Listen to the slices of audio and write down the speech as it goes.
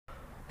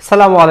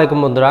আসসালামু আলাইকুম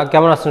বন্ধুরা,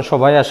 কেমন আছেন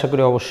সবাই? আশা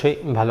করি অবশ্যই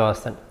ভালো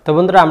আছেন। তো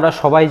বন্ধুরা, আমরা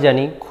সবাই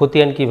জানি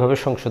খতিয়ান কিভাবে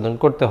সংশোধন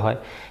করতে হয়,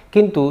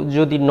 কিন্তু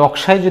যদি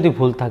নকশায় যদি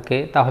ভুল থাকে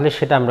তাহলে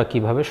সেটা আমরা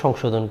কিভাবে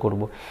সংশোধন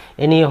করব,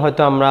 এ নিয়ে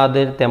হয়তো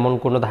আমাদের তেমন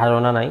কোনো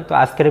ধারণা নাই। তো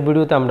আজকের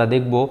ভিডিওতে আমরা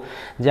দেখব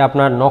যে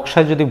আপনার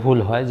নকশায় যদি ভুল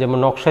হয়, যেমন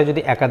নকশায়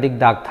যদি একাধিক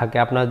দাগ থাকে,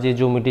 আপনার যে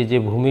জমিটি যে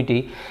ভূমিটি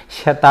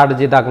সে তার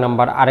যে দাগ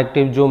নাম্বার, আরেকটি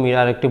জমির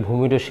আরেকটি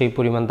ভূমিরও সেই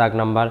পরিমাণ দাগ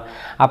নাম্বার,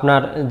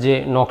 আপনার যে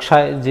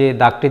নকশায় যে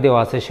দাগটি দেওয়া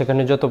আছে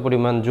সেখানে যত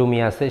পরিমাণ জমি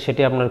আছে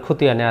সেটি আপনার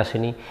খতিয়ানে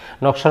আসেনি,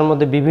 নকশার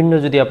মধ্যে বিভিন্ন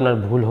যদি আপনার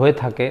ভুল হয়ে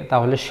থাকে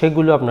তাহলে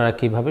সেগুলো আপনারা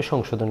কিভাবে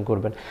সংশোধন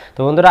করবেন। তো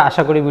বন্ধুরা,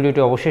 আশা করি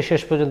ভিডিওটি অবশ্যই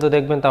শেষ পর্যন্ত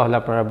দেখবেন, তাহলে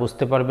আপনারা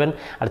বুঝতে পারবেন।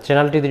 আর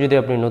চ্যানেলটিতে যদি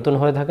আপনি নতুন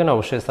হয়ে থাকেন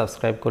অবশ্যই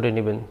সাবস্ক্রাইব করে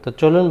নেবেন। তো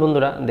চলুন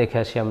বন্ধুরা, দেখে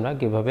আসি আমরা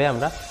কিভাবে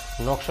আমরা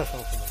নকশা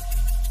সংশোধন।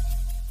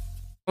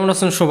 কেমন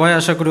আছেন সবাই?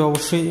 আশা করি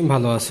অবশ্যই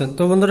ভালো আছেন।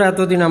 তো বন্ধুরা,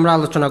 এতদিন আমরা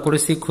আলোচনা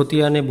করেছি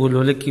খতিয়ানে ভুল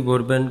হলে কি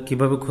করবেন,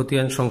 কিভাবে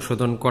খতিয়ান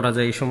সংশোধন করা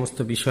যায়, এই সমস্ত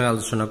বিষয়ে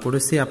আলোচনা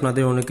করেছি।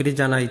 আপনাদের অনেকেরই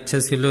জানার ইচ্ছা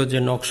ছিল যে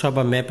নকশা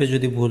বা ম্যাপে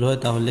যদি ভুল হয়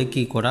তাহলে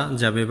কি করা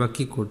যাবে বা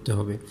কি করতে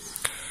হবে।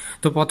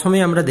 তো প্রথমে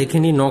আমরা দেখে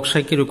নিই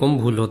নকশায় কীরকম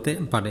ভুল হতে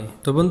পারে।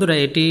 তো বন্ধুরা,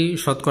 এটি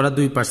শতকরা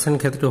 2%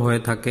 ক্ষেত্রে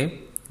হয়ে থাকে।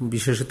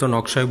 বিশেষত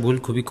নকশায় ভুল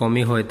খুবই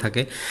কমই হয়ে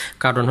থাকে,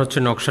 কারণ হচ্ছে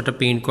নকশাটা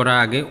প্রিন্ট করার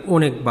আগে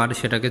অনেকবার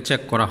সেটাকে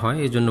চেক করা হয়,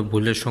 এই জন্য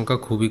ভুলের সংখ্যা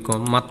খুবই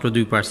কম, মাত্র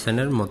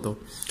 2%-এর মতো।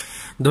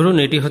 ধরুন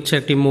এটি হচ্ছে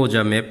একটি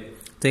মৌজা ম্যাপ।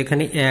 তো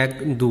এখানে 1,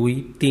 2,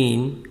 3,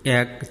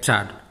 1,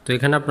 4। তো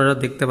এখানে আপনারা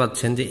দেখতে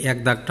পাচ্ছেন যে এক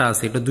দাগটা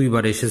আছে, এটা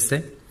 2বার এসেছে,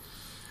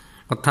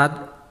 অর্থাৎ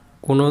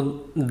কোনো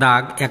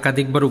দাগ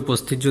একাধিকবার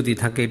উপস্থিত যদি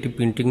থাকে এটি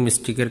প্রিন্টিং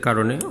মিস্টেকের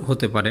কারণে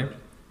হতে পারে।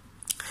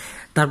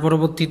 তার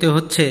পরবর্তীতে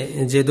হচ্ছে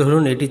যে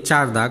ধরুন এটি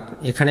 4 দাগ,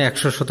 এখানে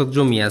 100 শতক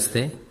জমি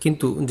আছে,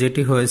 কিন্তু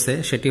যেটি হয়েছে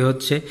সেটি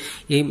হচ্ছে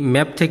এই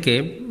ম্যাপ থেকে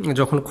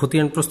যখন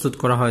খতিয়ান প্রস্তুত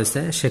করা হয়েছে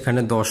সেখানে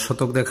 10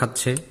 শতক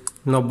দেখাচ্ছে,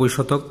 90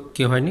 শতক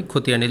কি হয়নি,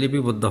 খতিয়ানে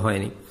লিপিবদ্ধ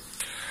হয়নি।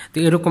 তো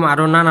এরকম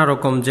আরও নানা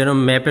রকম, যেন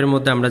ম্যাপের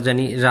মধ্যে আমরা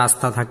জানি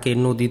রাস্তা থাকে,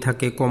 নদী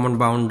থাকে, কমন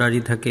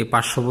বাউন্ডারি থাকে,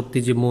 পার্শ্ববর্তী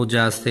যে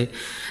মৌজা আছে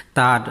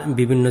তার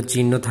বিভিন্ন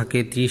চিহ্ন থাকে,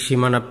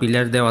 ত্রিসীমানা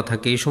পিলার দেওয়া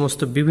থাকে, এই সমস্ত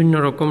বিভিন্ন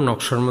রকম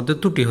নকশার মধ্যে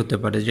ত্রুটি হতে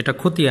পারে, যেটা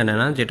খতিয়ানে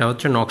না, যেটা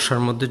হচ্ছে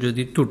নকশার মধ্যে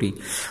যদি ত্রুটি,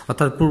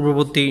 অর্থাৎ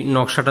পূর্ববর্তী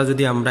নকশাটা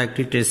যদি আমরা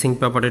একটি ট্রেসিং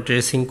পেপারে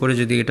ট্রেসিং করে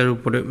যদি এটার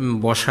উপরে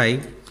বসাই,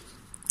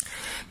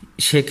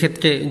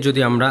 সেক্ষেত্রে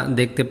যদি আমরা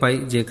দেখতে পাই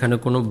যে এখানে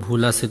কোনো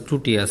ভুল আছে,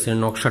 ত্রুটি আছে,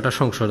 নকশাটা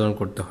সংশোধন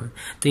করতে হয়।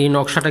 তো এই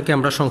নকশাটাকে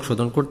আমরা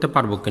সংশোধন করতে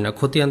পারবো কিনা,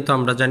 খতিয়ান তো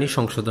আমরা জানি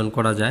সংশোধন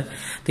করা যায়,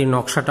 তো এই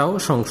নকশাটাও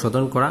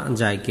সংশোধন করা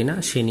যায় কিনা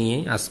সে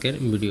নিয়েই আজকের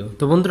ভিডিও।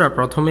 তো বন্ধুরা,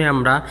 প্রথমে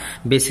আমরা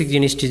বেসিক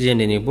জিনিসটি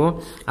জেনে নেব।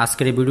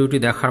 আজকের এই ভিডিওটি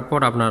দেখার পর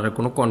আপনার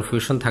কোনো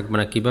কনফিউশন থাকবে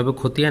না, কিভাবে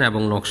খতিয়ান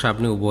এবং নকশা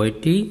আপনি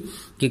উভয়টি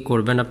কি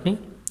করবেন, আপনি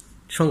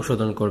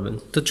সংশোধন করবেন।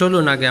 তো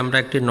চলুন আগে আমরা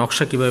একটি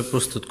নকশা কিভাবে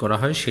প্রস্তুত করা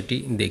হয় সেটি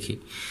দেখি।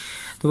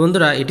 তো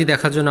বন্ধুরা, এটি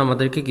দেখার জন্য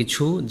আমাদেরকে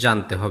কিছু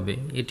জানতে হবে।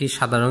 এটি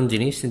সাধারণ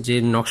জিনিস যে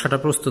নকশাটা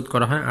প্রস্তুত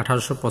করা হয়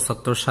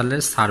 1875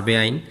 সালের সার্ভে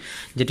আইন,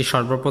 যেটি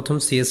সর্বপ্রথম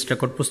সিএস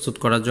রেকর্ড প্রস্তুত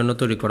করার জন্য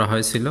তৈরি করা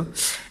হয়েছিল,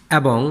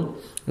 এবং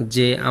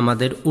যে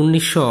আমাদের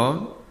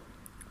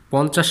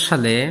 1950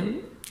 সালে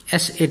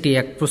SAT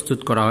অ্যাক্ট প্রস্তুত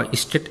করা হয়,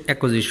 state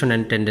acquisition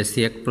and tendency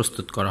act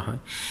প্রস্তুত করা হয়।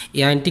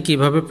 এই আইনটি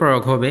কিভাবে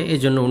প্রয়োগ হবে এই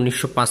জন্য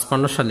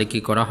 1955 সালে কি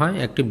করা হয়,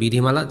 একটি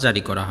বিধিমালা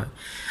জারি করা হয়।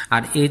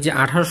 আর এই যে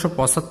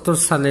 1875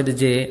 সালের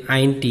যে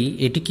আইনটি,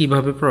 এটি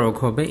কিভাবে প্রয়োগ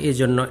হবে এই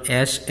জন্য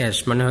SS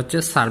মানে হচ্ছে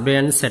সার্ভে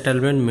অ্যান্ড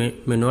সেটেলমেন্ট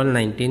ম্যানুয়াল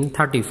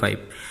 1935,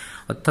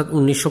 অর্থাৎ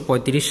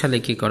 1935 সালে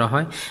কি করা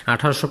হয়,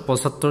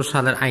 1875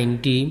 সালের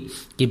আইনটি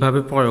কিভাবে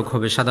প্রয়োগ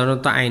হবে।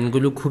 সাধারণত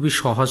আইনগুলো খুবই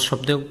সহজ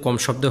শব্দে, কম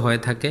শব্দে হয়ে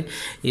থাকে,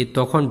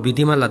 তখন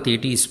বিধিমালাতে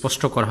এটি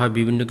স্পষ্ট করা হয়,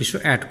 বিভিন্ন কিছু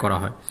অ্যাড করা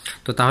হয়।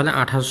 তো তাহলে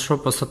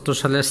 1875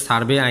 সালের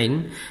সার্ভে আইন,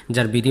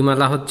 যার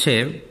বিধিমালা হচ্ছে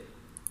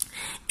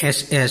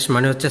SS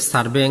মানে হচ্ছে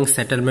সার্ভে অ্যান্ড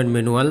সেটেলমেন্ট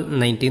ম্যানুয়াল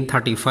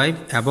 1935,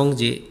 এবং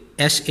যে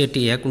SAT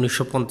অ্যাক্ট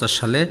 1950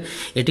 সালে,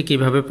 এটি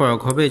কিভাবে প্রয়োগ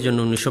হবে এই জন্য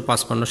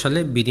 1955 সালে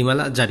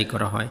বিধিমালা জারি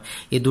করা হয়।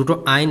 এই দুটো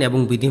আইন এবং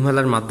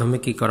বিধিমালার মাধ্যমে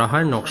কি করা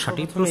হয়,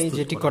 নকশাটি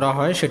যেটি করা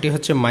হয় সেটি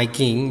হচ্ছে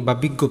মাইকিং বা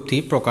বিজ্ঞপ্তি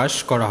প্রকাশ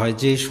করা হয়।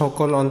 যে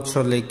সকল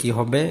অঞ্চলে কি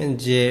হবে,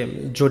 যে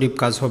জরিপ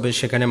কাজ হবে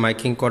সেখানে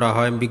মাইকিং করা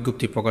হয়,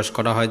 বিজ্ঞপ্তি প্রকাশ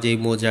করা হয় যে এই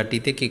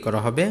মৌজাটিতে কি করা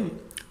হবে,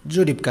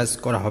 জরিপ কাজ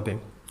করা হবে।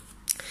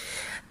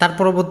 তার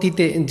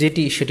পরবর্তীতে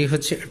সেটি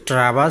হচ্ছে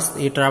ট্রাভার্স।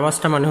 এই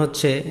ট্রাভার্সটা মানে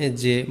হচ্ছে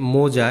যে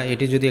মৌজা,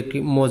 এটি যদি একটি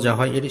মৌজা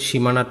হয় এর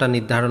সীমানাটা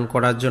নির্ধারণ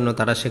করার জন্য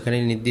তারা সেখানে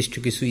নির্দিষ্ট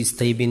কিছু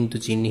স্থায়ী বিন্দু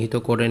চিহ্নিত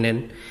করে নেন।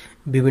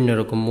 বিভিন্ন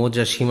রকম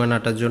মৌজা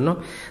সীমানাটার জন্য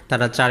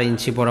তারা 4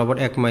 ইঞ্চি বরাবর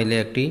 1 মাইলে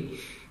একটি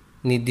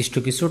নির্দিষ্ট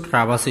কিছু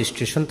ট্রাভার্স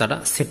স্টেশন তারা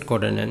সেট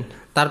করে নেন।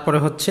 তারপরে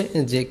হচ্ছে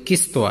যে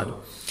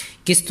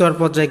কিস্তোয়ার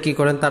পর্যায়ে কি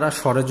করেন, তারা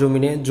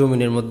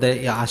জমিনের মধ্যে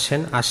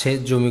আসে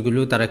জমিগুলো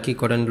তারা কি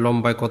করেন,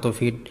 লম্বায় কত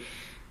ফিট,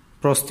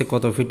 প্রস্থে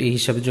কত ফিট, এই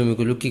হিসাবে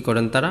জমিগুলো কি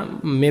করেন, তারা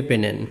মেপে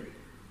নেন,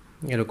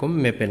 এরকম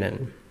মেপে নেন,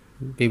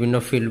 বিভিন্ন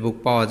ফিল্ড বুক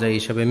পাওয়া যায়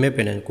হিসাবে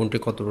মেপে নেন কোনটি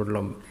কত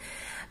লম্বা।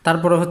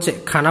 তারপরে হচ্ছে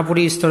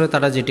খানাপুরি স্তরে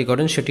তারা যেটি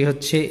করেন সেটি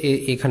হচ্ছে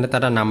এখানে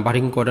তারা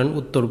নাম্বারিং করেন,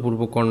 উত্তর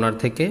পূর্ব কর্নার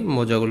থেকে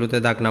মৌজাগুলোতে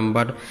দাগ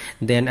নাম্বার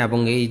দেন, এবং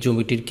এই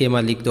জমিটির কে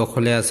মালিক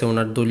দখলে আছে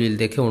ওনার দলিল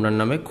দেখে ওনার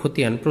নামে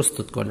খতিয়ান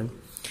প্রস্তুত করেন।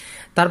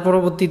 তার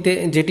পরবর্তীতে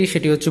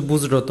সেটি হচ্ছে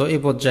বুজরত। এই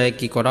পর্যায়ে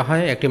কি করা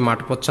হয়, একটি মাঠ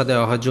পচ্চা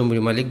দেওয়া হয়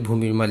জমির মালিক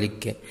ভূমির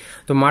মালিককে।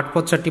 তো মাঠ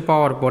পচ্চাটি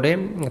পাওয়ার পরে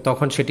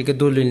তখন সেটিকে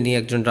দলিল নিয়ে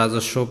একজন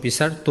রাজস্ব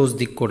অফিসার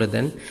তসদিক করে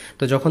দেন।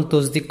 তো যখন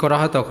তসদিক করা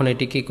হয় তখন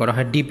এটি কি করা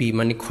হয়, ডিপি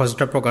মানে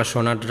খসড়া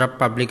প্রকাশনা, ড্রাফট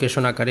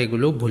পাবলিকেশন আকারে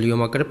এগুলো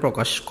ভলিউম আকারে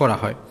প্রকাশ করা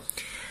হয়।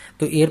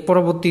 তো এর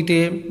পরবর্তীতে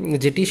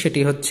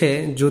সেটি হচ্ছে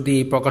যদি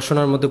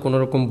প্রকাশনার মধ্যে কোনো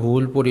রকম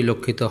ভুল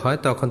পরিলক্ষিত হয়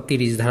তখন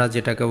 30 ধারা,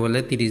 যেটাকে বলে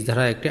 30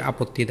 ধারা একটি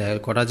আপত্তি দায়ের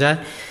করা যায়।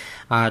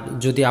 আর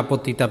যদি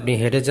আপত্তিতে আপনি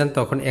হেরে যান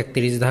তখন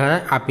 31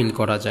 ধারায় আপিল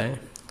করা যায়।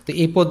 তো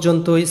এই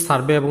পর্যন্তই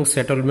সার্ভে এবং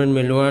সেটেলমেন্ট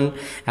ম্যানুয়াল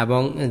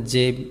এবং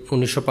যে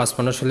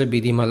 1955 সালের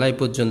বিধিমালা এই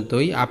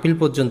পর্যন্তই, আপিল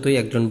পর্যন্তই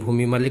একজন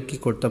ভূমি মালিক কি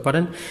করতে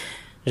পারেন,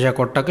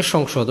 রেকর্ডটাকে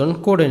সংশোধন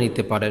করে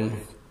নিতে পারেন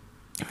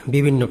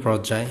বিভিন্ন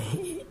পর্যায়ে,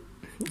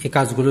 এই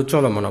কাজগুলো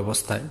চলমান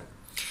অবস্থায়।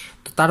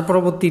 তো তার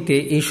পরবর্তীতে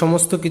এই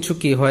সমস্ত কিছু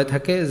কি হয়ে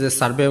থাকে, যে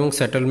সার্ভে এবং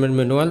সেটেলমেন্ট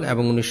ম্যানুয়াল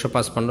এবং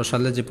 1955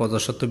 সালে যে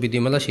প্রজাস্বত্ব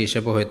বিধিমালা সেই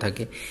হিসেবে হয়ে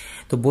থাকে।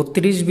 তো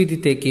 32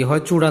 বিধিতে কি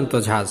হয়, চূড়ান্ত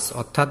ঝাঁজ,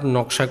 অর্থাৎ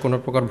নকশায় কোনো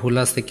প্রকার ভুল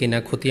আছে কিনা,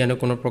 খতিয়ানে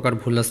কোনো প্রকার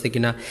ভুল আছে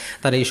কিনা,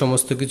 তারা এই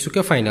সমস্ত কিছুকে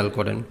ফাইনাল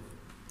করেন।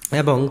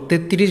 এবং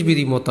 33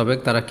 বিধি মোতাবেক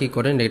তারা কি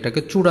করেন, এটাকে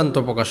চূড়ান্ত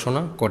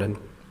প্রকাশনা করেন,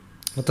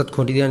 অর্থাৎ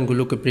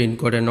খতিয়ানগুলোকে প্রিন্ট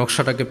করে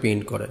নকশাটাকে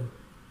প্রিন্ট করেন।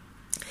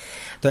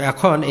 তো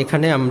এখন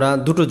এখানে আমরা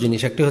দুটো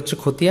জিনিস, একটি হচ্ছে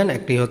খতিয়ান,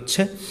 একটি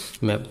হচ্ছে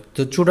ম্যাপ।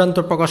 তো চূড়ান্ত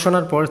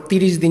প্রকাশনার পর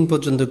 30 দিন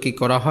পর্যন্ত কি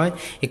করা হয়,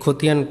 এই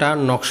খতিয়ানটা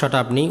নকশাটা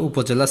আপনি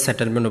উপজেলা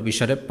সেটেলমেন্ট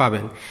অফিসারে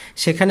পাবেন।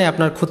 সেখানে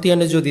আপনার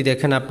খতিয়ানে যদি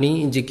দেখেন আপনি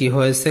যে কি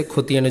হয়েছে,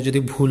 খতিয়ানে যদি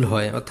ভুল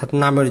হয়, অর্থাৎ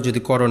নামের যদি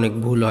করণিক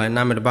ভুল হয়,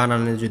 নামের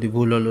বানানে যদি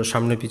ভুল হলো,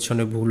 সামনে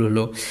পিছনে ভুল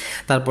হলো,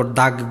 তারপর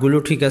দাগগুলো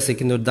ঠিক আছে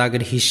কিন্তু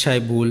দাগের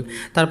হিস্সায় ভুল,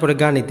 তারপরে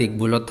গাণিতিক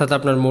ভুল, অর্থাৎ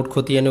আপনার মোট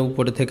খতিয়ানে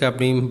উপরে থেকে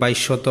আপনি 22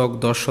 শতক,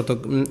 10 শতক,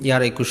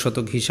 21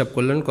 শতক হিসাব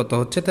করলেন, কত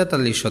হচ্ছে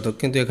 43 শতক,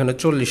 কিন্তু এখানে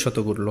 40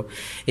 শতক উঠলো।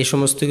 এই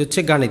সমস্ত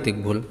হচ্ছে গাণিতিক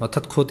ভুল,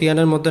 অর্থাৎ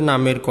খতিয়ানের মধ্যে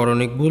নামের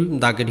করণিক ভুল,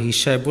 দাগের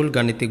হিস্সায় ভুল,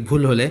 গাণিতিক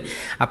ভুল হলে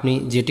আপনি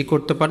যেটি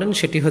করতে পারেন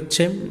সেটি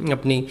হচ্ছে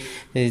আপনি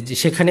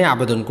সেখানে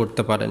আবেদন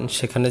করতে পারেন,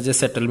 সেখানে যে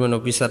সেটেলমেন্ট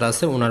অফিসার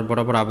আছে ওনার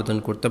বরাবর আবেদন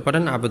করতে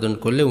পারেন। আবেদন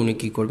করলে উনি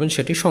কি করবেন,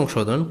 সেটি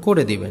সংশোধন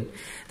করে দিবেন।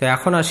 তো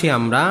এখন আসি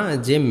আমরা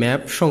যে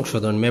ম্যাপ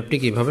সংশোধন, ম্যাপটি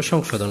কিভাবে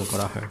সংশোধন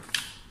করা হয়।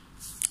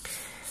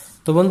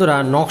 তো বন্ধুরা,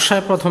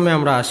 নকশায় প্রথমে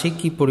আমরা আসি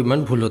কি পরিমাণ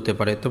ভুল হতে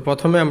পারে। তো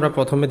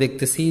প্রথমে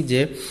দেখতেছি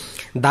যে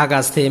দাগ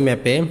আসছে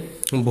ম্যাপে,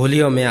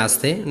 ভলিউমে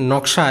আসছে,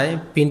 নকশায়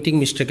প্রিন্টিং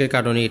মিস্টেকের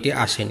কারণে এটি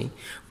আসেনি।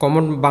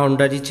 কমন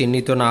বাউন্ডারি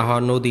চিহ্নিত না হওয়া,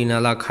 নদী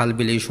নালা খাল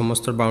বিল এই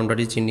সমস্ত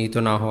বাউন্ডারি চিহ্নিত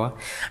না হওয়া।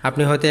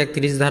 আপনি হয়তো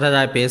 31 ধারা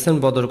রায় পেয়েছেন,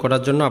 বদল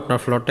করার জন্য আপনার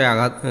প্লটে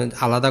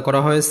আলাদা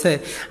করা হয়েছে,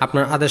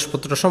 আপনার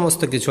আদেশপত্র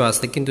সমস্ত কিছু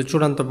আছে, কিন্তু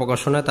চূড়ান্ত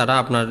প্রকাশনায় তারা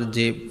আপনার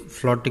যে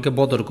প্লটটিকে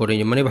বদল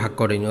করেনি, মানে ভাগ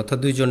করেনি, অর্থাৎ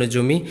দুইজনের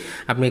জমি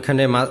আপনি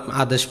এখানে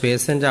আদেশ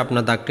পেয়েছেন যে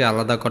আপনার দাগটি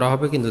আলাদা করা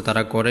হবে, কিন্তু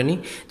তারা করেনি।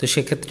 তো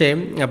সেক্ষেত্রে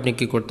আপনি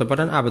কি করতে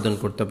পারেন, আবেদন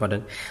করতে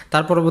পারেন।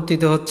 তার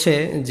পরবর্তীতে হচ্ছে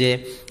যে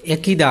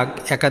একই দাগ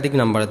একাধিক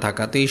নাম্বারে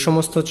থাকা। তো এই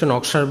সমস্ত হচ্ছে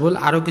নকশার ভুল।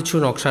 আরও কিছু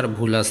নকশার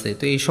ভুল আছে।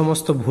 তো এই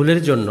সমস্ত ভুলের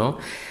জন্য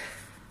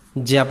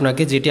যে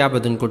আপনাকে যেটি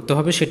আবেদন করতে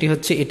হবে সেটি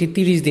হচ্ছে, এটি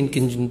 30 দিন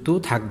কিন্তু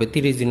থাকবে,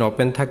 30 দিন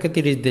ওপেন থাকে।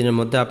 30 দিনের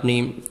মধ্যে আপনি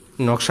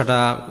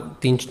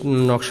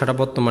নকশাটা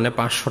বর্তমানে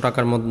 500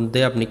 টাকার মধ্যে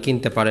আপনি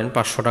কিনতে পারেন।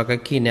 500 টাকা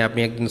কিনে আপনি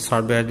একদিন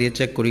সার্ভেয়ার দিয়ে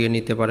চেক করিয়ে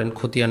নিতে পারেন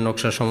খতিয়ান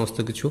নকশা সমস্ত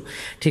কিছু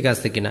ঠিক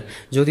আছে কিনা।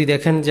 যদি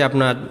দেখেন যে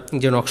আপনার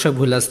যে নকশা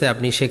ভুল আছে,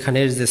 আপনি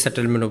সেখানের যে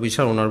সেটেলমেন্ট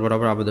অফিসার ওনার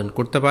বরাবর আবেদন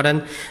করতে পারেন।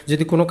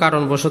 যদি কোনো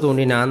কারণবশত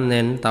উনি না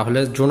নেন তাহলে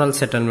জোনাল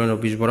সেটেলমেন্ট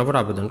অফিস বরাবর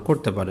আবেদন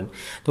করতে পারেন।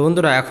 তো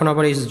বন্ধুরা, এখন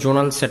আবার এই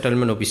জোনাল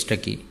সেটেলমেন্ট অফিসটা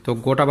কি? তো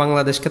গোটা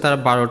বাংলাদেশকে তারা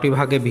 12টি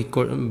ভাগে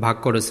ভাগ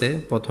করেছে।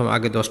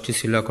 আগে 10টি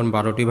ছিল, এখন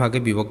 12টি ভাগে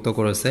বিভক্ত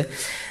করেছে।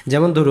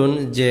 যেমন ধরুন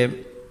যে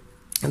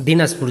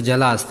দিনাজপুর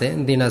জেলা আছে,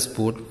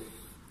 দিনাজপুর,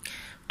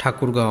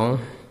 ঠাকুরগাঁও,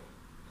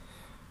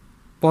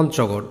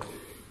 পঞ্চগড়,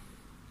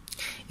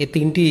 এই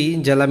 3টি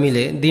জেলা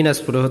মিলে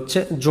দিনাজপুরে হচ্ছে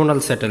জোনাল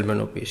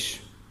সেটেলমেন্ট অফিস।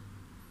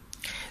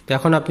 তো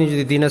এখন আপনি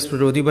যদি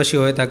দিনাজপুরের অধিবাসী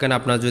হয়ে থাকেন,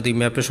 আপনার যদি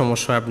ম্যাপে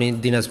সমস্যা হয় আপনি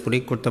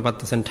দিনাজপুরেই করতে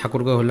পারতেছেন।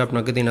 ঠাকুরগাঁও হলে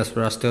আপনাকে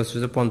দিনাজপুরে আসতে হচ্ছে,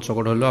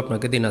 পঞ্চগড় হলেও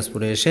আপনাকে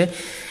দিনাজপুরে এসে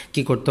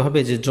কি করতে হবে,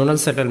 যে জোনাল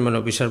সেটেলমেন্ট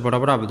অফিসার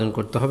বরাবর আবেদন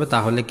করতে হবে।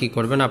 তাহলে কি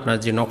করবেন, আপনার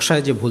যে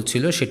নকশায় যে ভুল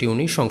ছিল সেটি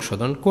উনি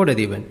সংশোধন করে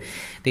দিবেন।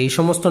 তো এই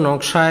সমস্ত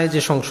নকশায়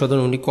যে সংশোধন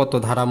উনি কত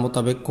ধারা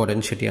মোতাবেক করেন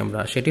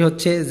সেটি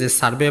হচ্ছে যে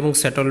সার্ভে এবং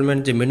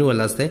সেটেলমেন্ট যে ম্যানুয়াল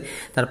আছে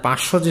তার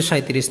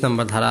 537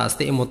 নম্বর ধারা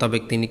আছে, এ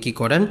মোতাবেক তিনি কি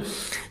করেন,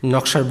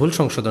 নকশার ভুল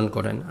সংশোধন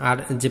করেন। আর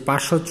যে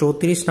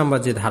 534 নম্বর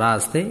যে ধারা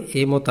আছে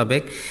এই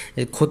মোতাবেক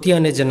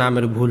খতিয়ানে যে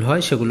নামের ভুল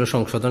হয় সেগুলো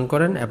সংশোধন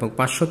করেন। এবং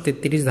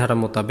 533 ধারা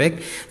মোতাবেক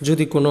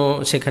যদি কোনো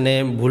সেখানে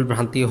ভুল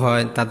ভ্রান্তি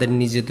হয়, তাদের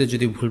নিজেদের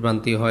যদি ভুল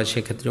ভ্রান্তি হয়,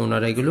 সেক্ষেত্রে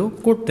ওনারা এগুলো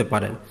করতে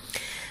পারেন।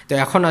 তো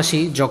এখন আসি,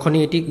 যখনই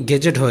এটি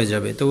গেজেট হয়ে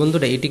যাবে, তো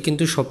বন্ধুরা এটি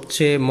কিন্তু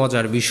সবচেয়ে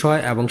মজার বিষয়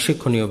এবং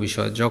শিক্ষণীয়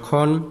বিষয়।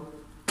 যখন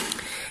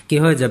কি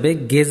হয়ে যাবে,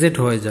 গেজেট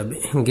হয়ে যাবে।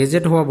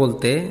 গেজেট হওয়া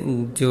বলতে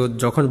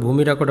যখন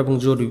ভূমি রেকর্ড এবং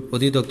জরিপ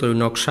অধিদপ্তর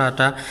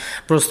নকশাটা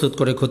প্রস্তুত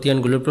করে,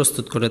 খতিয়ানগুলো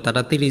প্রস্তুত করে,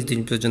 তারা 30 দিন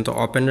পর্যন্ত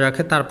ওপেন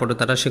রাখে। তারপরে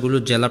তারা সেগুলো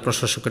জেলা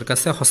প্রশাসকের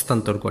কাছে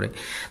হস্তান্তর করে।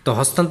 তো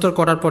হস্তান্তর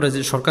করার পরে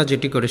যে সরকার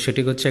যেটি করে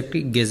সেটি হচ্ছে একটি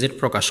গেজেট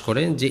প্রকাশ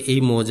করে, যে এই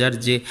মৌজার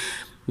যে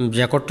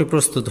রেকর্ডটি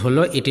প্রস্তুত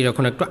হলো, এটির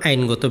এখন একটু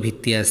আইনগত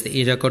ভিত্তি আছে।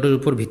 এই রেকর্ডের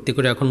উপর ভিত্তি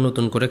করে এখন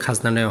নতুন করে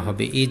খাজনা নেওয়া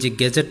হবে। এই যে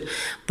গেজেট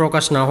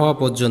প্রকাশ না হওয়া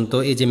পর্যন্ত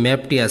এই যে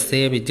ম্যাপটি আছে,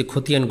 এই যে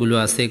খতিয়ানগুলো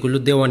আছে, এগুলো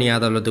দেওয়ানি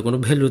আদালতে কোনো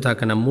ভ্যালু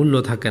থাকে না, মূল্য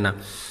থাকে না,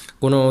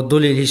 কোনো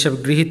দলিল হিসাবে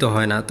গৃহীত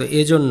হয় না। তো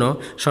এই জন্য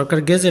সরকার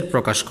গেজেট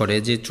প্রকাশ করে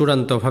যে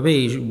চূড়ান্তভাবে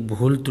এই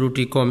ভুল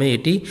ত্রুটি কমে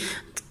এটি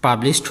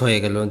পাবলিশড হয়ে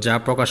গেল, যা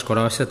প্রকাশ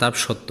করা হয়েছে তার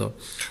সত্য।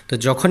 তো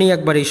যখনই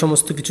একবার এই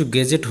সমস্ত কিছু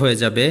গেজেট হয়ে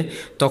যাবে,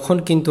 তখন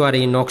কিন্তু আর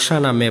এই নকশা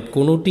না ম্যাপ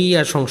কোনোটি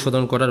আর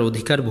সংশোধন করার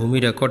অধিকার ভূমি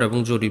রেকর্ড এবং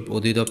জরিপ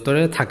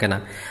অধিদপ্তরে থাকে না।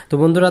 তো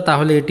বন্ধুরা,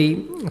 তাহলে এটি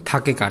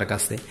থাকে কার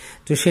কাছে?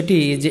 তো সেটি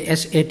যে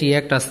এসএটি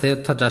অ্যাক্ট আছে,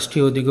 অর্থাৎ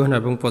রাষ্ট্রীয় অধিগ্রহণ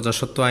এবং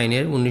প্রজাস্বত্ব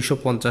আইনের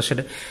 1950-এর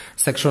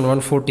সেকশন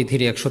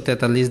 143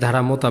 143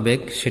 ধারা মোতাবেক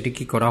সেটি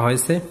কি করা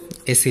হয়েছে?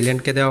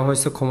 এসিল্যান্ডকে দেওয়া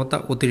হয়েছে ক্ষমতা,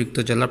 অতিরিক্ত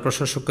জেলা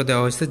প্রশাসককে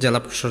দেওয়া হয়েছে, জেলা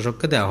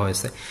প্রশাসককে দেওয়া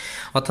হয়েছে।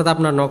 অর্থাৎ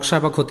আপনার নকশা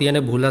বা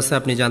খতিয়ানে ভুল আছে,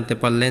 আপনি জানতে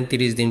পারলেন,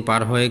 30 দিন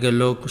পার হয়ে গেল,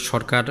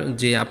 সরকার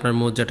যে আপনার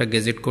মৌজাটা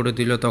গেজেট করে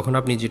দিল, তখন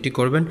আপনি যেটি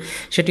করবেন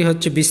সেটি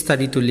হচ্ছে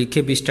বিস্তারিত লিখে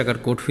 20 টাকার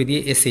কোড ফি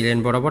দিয়ে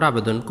এসিল্যান্ড বরাবর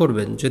আবেদন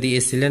করবেন। যদি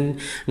এসিল্যান্ড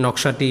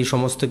নকশাটি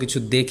সমস্ত কিছু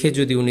দেখে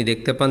যদি উনি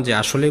দেখতে পান যে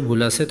আসলেই ভুল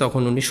আছে,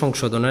 তখন উনি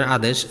সংশোধনের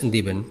আদেশ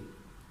দিবেন।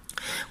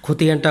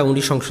 খতিয়ানটা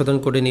উনি সংশোধন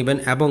করে নেবেন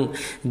এবং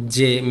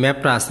যে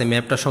ম্যাপটা আছে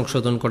ম্যাপটা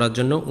সংশোধন করার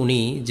জন্য উনি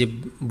যে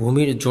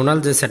ভূমির জোনাল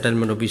যে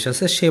সেটেলমেন্ট অফিস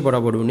আছে সে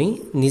বরাবর উনি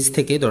নিজ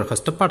থেকেই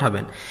দরখাস্ত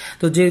পাঠাবেন।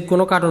 তো যে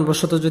কোনো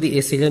কারণবশত যদি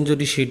এসিল্যান্ড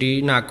যদি সেটি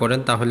না করেন,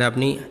 তাহলে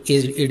আপনি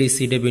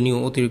এডিসি রেভিনিউ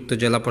অতিরিক্ত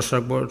জেলা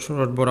প্রশাসক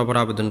বরাবর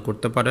আবেদন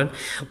করতে পারেন।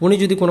 উনি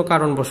যদি কোনো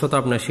কারণবশত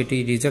আপনার সেটি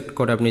রিজেক্ট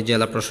করে, আপনি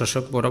জেলা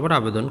প্রশাসক বরাবর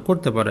আবেদন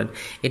করতে পারেন।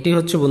 এটি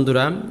হচ্ছে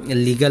বন্ধুরা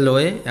লিগ্যাল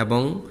ওয়ে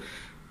এবং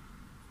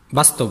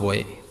বাস্তব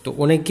ওয়ে। তো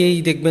অনেকেই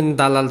দেখবেন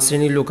দালাল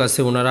শ্রেণীর লোক আছে,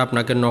 ওনারা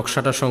আপনাকে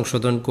নকশাটা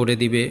সংশোধন করে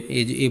দিবে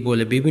এই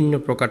বলে বিভিন্ন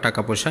প্রকার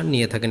টাকা পয়সা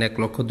নিয়ে থাকেন, 1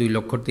 লক্ষ 2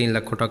 লক্ষ 3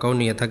 লক্ষ টাকাও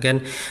নিয়ে থাকেন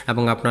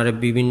এবং আপনারা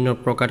বিভিন্ন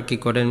প্রকার কি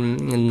করেন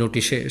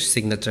নোটিশে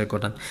সিগনেচার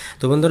করান।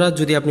 তো বন্ধুরা,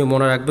 যদি আপনি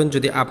মনে রাখবেন,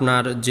 যদি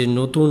আপনার যে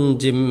নতুন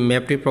যে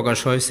ম্যাপটি প্রকাশ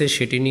হয়েছে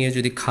সেটি নিয়ে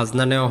যদি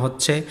খাজনা নেওয়া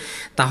হচ্ছে,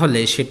 তাহলে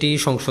সেটি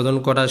সংশোধন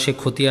করা, সেই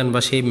খতিয়ান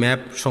বা সেই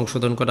ম্যাপ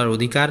সংশোধন করার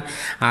অধিকার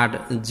আর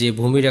যে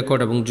ভূমি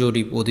রেকর্ড এবং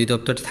জরিপ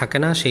অধিদপ্তর থাকে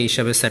না, সেই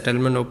হিসাবে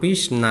সেটেলমেন্ট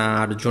অফিস না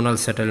আর জোনাল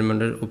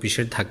সেটেলমেন্টের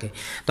অফিসের থাকে।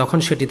 তখন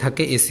সেটি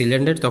থাকে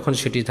এসিল্যান্ডের, তখন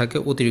সেটি থাকে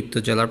অতিরিক্ত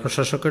জেলা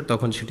প্রশাসকের,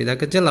 তখন সেটি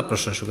থাকে জেলা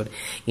প্রশাসকের।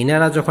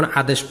 ইনারা যখন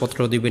আদেশপত্র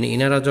দিবেন,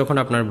 ইনারা যখন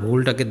আপনার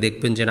ভুলটাকে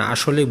দেখবেন যে না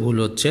আসলেই ভুল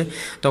হচ্ছে,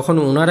 তখন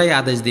ওনারাই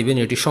আদেশ দিবেন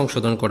এটি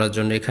সংশোধন করার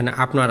জন্য। এখানে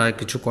আপনার আর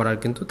কিছু করার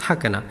কিন্তু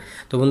থাকে না।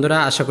 তো বন্ধুরা,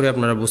 আশা করি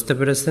আপনারা বুঝতে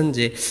পেরেছেন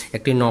যে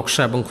একটি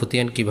নকশা এবং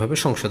খতিয়ান কিভাবে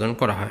সংশোধন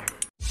করা হয়।